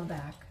article in the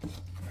back.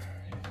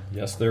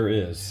 Yes, there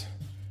is.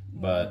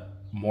 But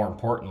more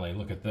importantly,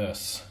 look at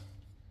this.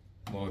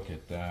 Look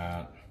at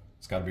that.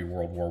 It's got to be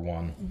World War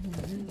I.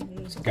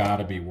 It's got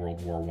to be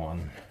World War I.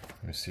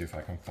 Let me see if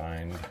I can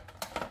find.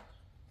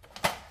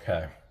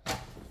 Okay.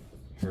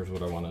 Here's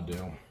what I want to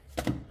do.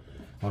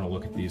 I want to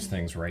look at these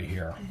things right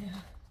here.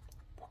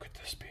 What could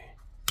this be?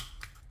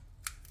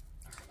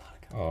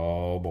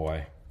 Oh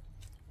boy.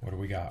 What do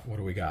we got? What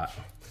do we got?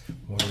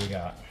 What do we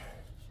got?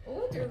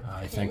 Oh,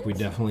 I think we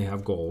definitely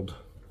have gold.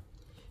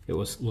 It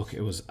was, look,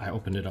 it was, I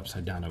opened it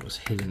upside down. It was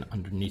hidden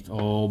underneath.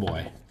 Oh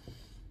boy.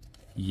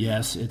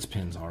 Yes, it's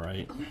pins, all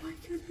right. Oh my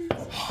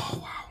goodness. Oh,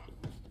 wow.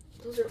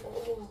 Those are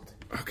old.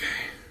 Okay.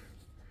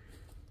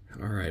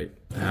 All right,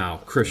 now,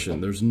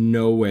 Christian, there's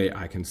no way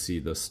I can see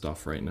this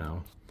stuff right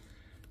now,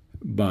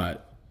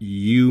 but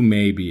you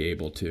may be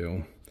able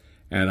to,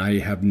 and I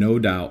have no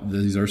doubt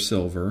these are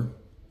silver.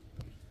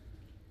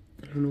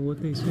 I don't know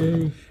what they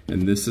say.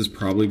 And this is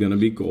probably going to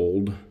be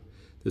gold.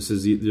 This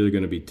is either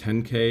going to be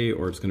 10K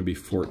or it's going to be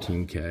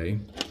 14K.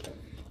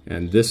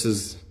 And this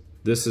is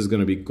going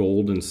to be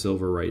gold and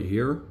silver right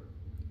here.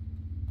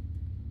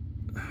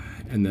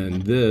 And then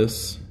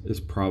this is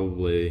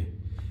probably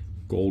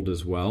gold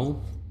as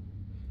well.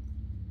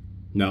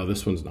 No,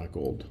 this one's not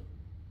gold.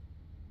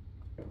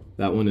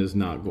 That one is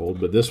not gold,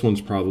 but this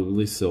one's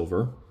probably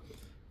silver.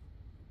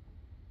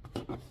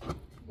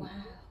 Wow.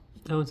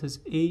 That one says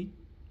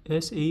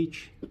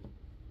 8SH.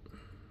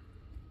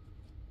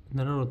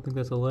 And I don't think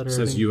that's a letter. It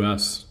says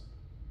US.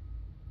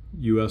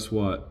 US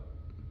what?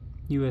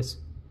 US.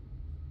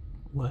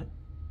 What?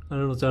 I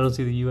don't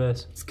see the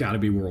US. It's got to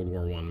be World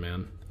War I,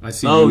 man. I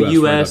see Oh, US.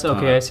 US. Right up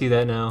Okay, I top. see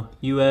that now.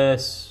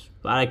 US.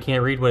 I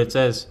can't read what it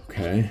says.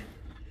 Okay.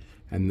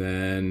 And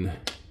then,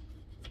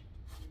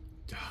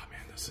 oh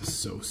man, this is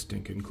so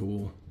stinking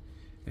cool.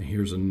 And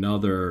here's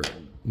another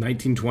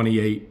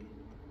 1928.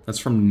 That's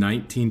from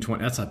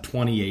 1920. That's a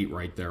 28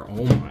 right there.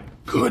 Oh my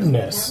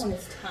goodness. That one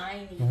is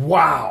tiny.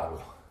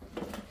 Wow.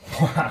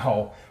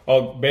 Wow.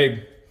 Oh, babe,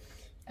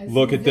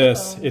 look at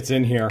this. It's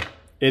in here.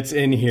 It's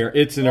in here.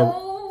 It's an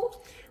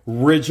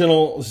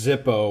original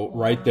Zippo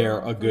right there,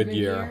 a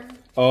Goodyear.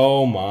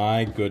 Oh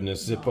my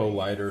goodness, Zippo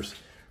lighters.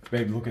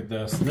 Babe, look at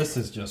this. This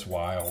is just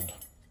wild.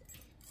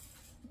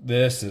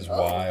 This is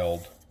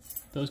wild.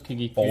 Those could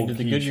get Old into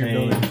the Goodyear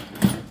keychain. building.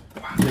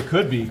 Wow, they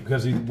could be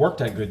because he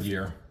worked at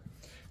Goodyear.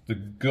 The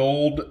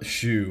gold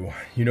shoe.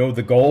 You know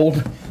the gold?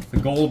 The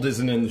gold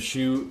isn't in the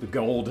shoe. The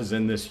gold is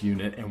in this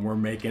unit, and we're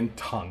making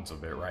tons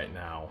of it right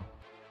now.